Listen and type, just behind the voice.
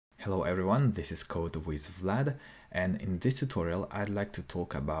Hello everyone, this is Code with Vlad, and in this tutorial I'd like to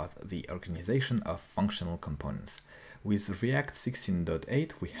talk about the organization of functional components. With React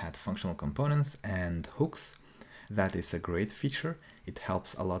 16.8 we had functional components and hooks. That is a great feature, it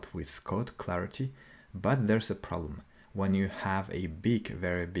helps a lot with code clarity, but there's a problem. When you have a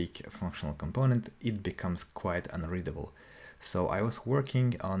very big functional component, it becomes quite unreadable. So I was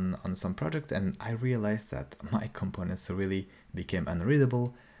working on some project and I realized that my components really became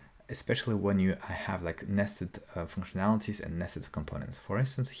unreadable, especially when I have like nested functionalities and nested components. For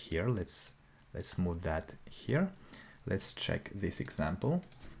instance, here, let's move that here. Let's check this example.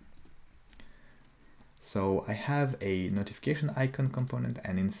 So I have a notification icon component,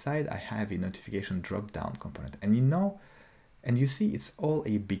 and inside I have a notification drop-down component. And you see it's all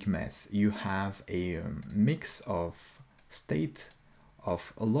a big mess. You have a mix of state,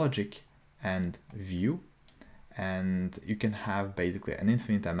 of logic, and view. And you can have basically an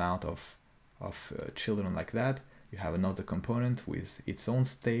infinite amount of children like that. You have another component with its own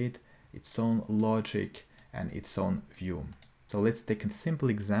state, its own logic, and its own view. So let's take a simple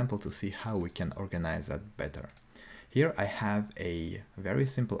example to see how we can organize that better. Here I have a very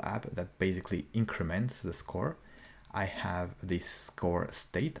simple app that basically increments the score. I have this score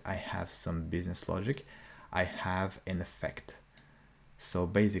state, I have some business logic, I have an effect. So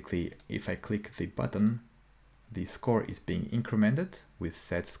basically, if I click the button, the score is being incremented with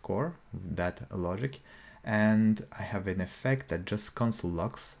set score, that logic, and I have an effect that just console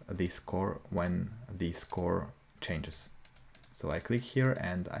logs the score when the score changes. So I click here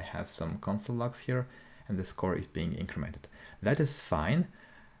and I have some console logs here and the score is being incremented. That is fine,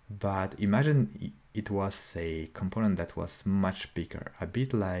 but imagine it was a component that was much bigger, a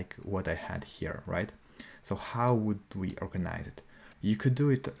bit like what I had here, right? So how would we organize it? You could do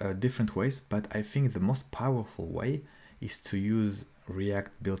it different ways, but I think the most powerful way is to use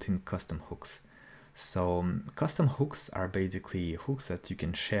React built-in custom hooks. So custom hooks are basically hooks that you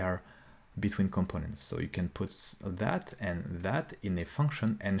can share between components. So you can put that and that in a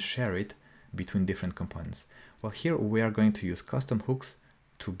function and share it between different components. Well, here we are going to use custom hooks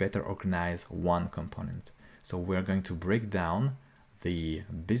to better organize one component. So we're going to break down the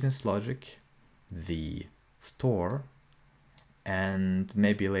business logic, the store, and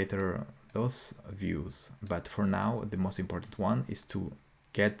maybe later those views. But for now, the most important one is to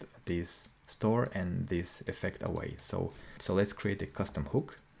get this store and this effect away. So let's create a custom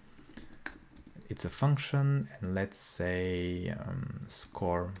hook. It's a function, and let's say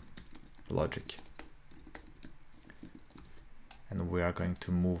score logic. And we are going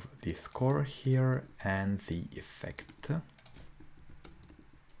to move the score here and the effect.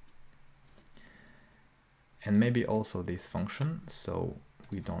 And maybe also this function, so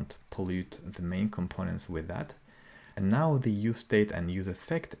we don't pollute the main components with that. And now the use state and use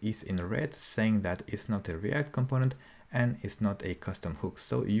effect is in red, saying that it's not a React component and it's not a custom hook.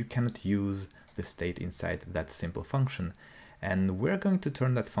 So you cannot use the state inside that simple function. And we're going to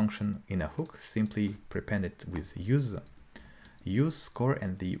turn that function in a hook, simply prepend it with use score,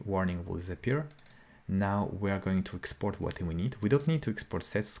 and the warning will disappear. Now we are going to export what we need. We don't need to export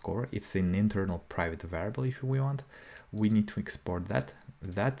set score. It's an internal private variable if we want. We need to export that,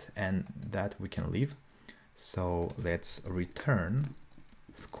 and that we can leave. So let's return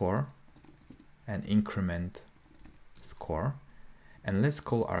score and increment score. And let's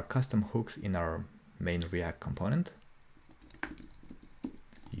call our custom hooks in our main React component.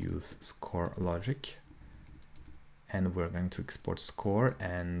 Use score logic. And we're going to export score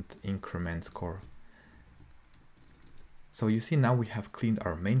and increment score. So you see now we have cleaned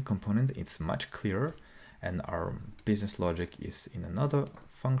our main component, it's much clearer, and our business logic is in another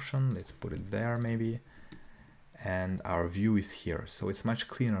function. Let's put it there maybe. And our view is here, so it's much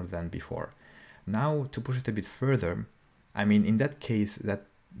cleaner than before. Now to push it a bit further, I mean, in that case, that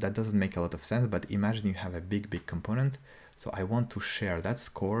doesn't make a lot of sense, but imagine you have a big component. So I want to share that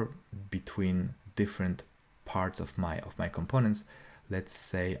score between different parts of my components. Let's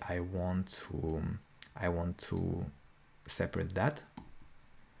say I want to separate that.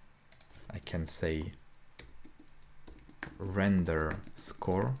 I can say render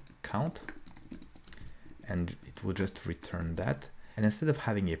score count, and it will just return that. And instead of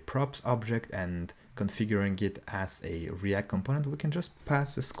having a props object and configuring it as a React component, we can just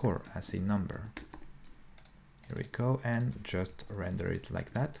pass the score as a number. Here we go, and just render it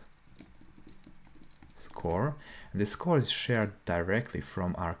like that. Score. And the score is shared directly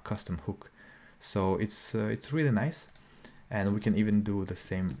from our custom hook. So it's really nice. And we can even do the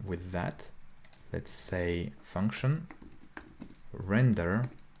same with that. Let's say function render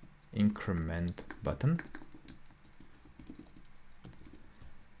increment button.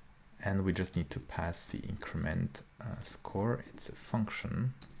 and we just need to pass the increment score. It's a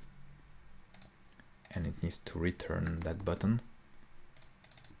function, and it needs to return that button.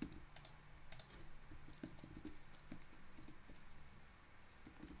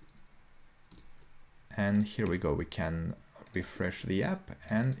 And here we go, we can refresh the app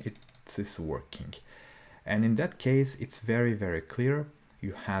and it is working. And in that case, it's very, very clear.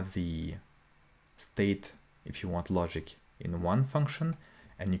 You have the state, if you want logic, in one function,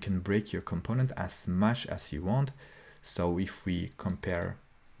 and you can break your component as much as you want. So if we compare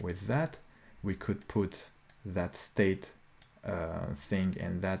with that, we could put that state thing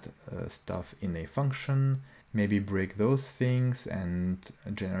and that stuff in a function, maybe break those things and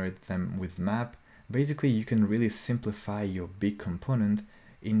generate them with map. Basically, you can really simplify your big component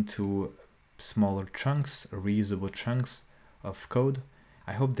into smaller chunks, reusable chunks of code.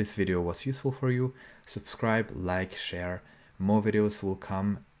 I hope this video was useful for you. Subscribe, like, share. More videos will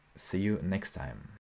come. See you next time.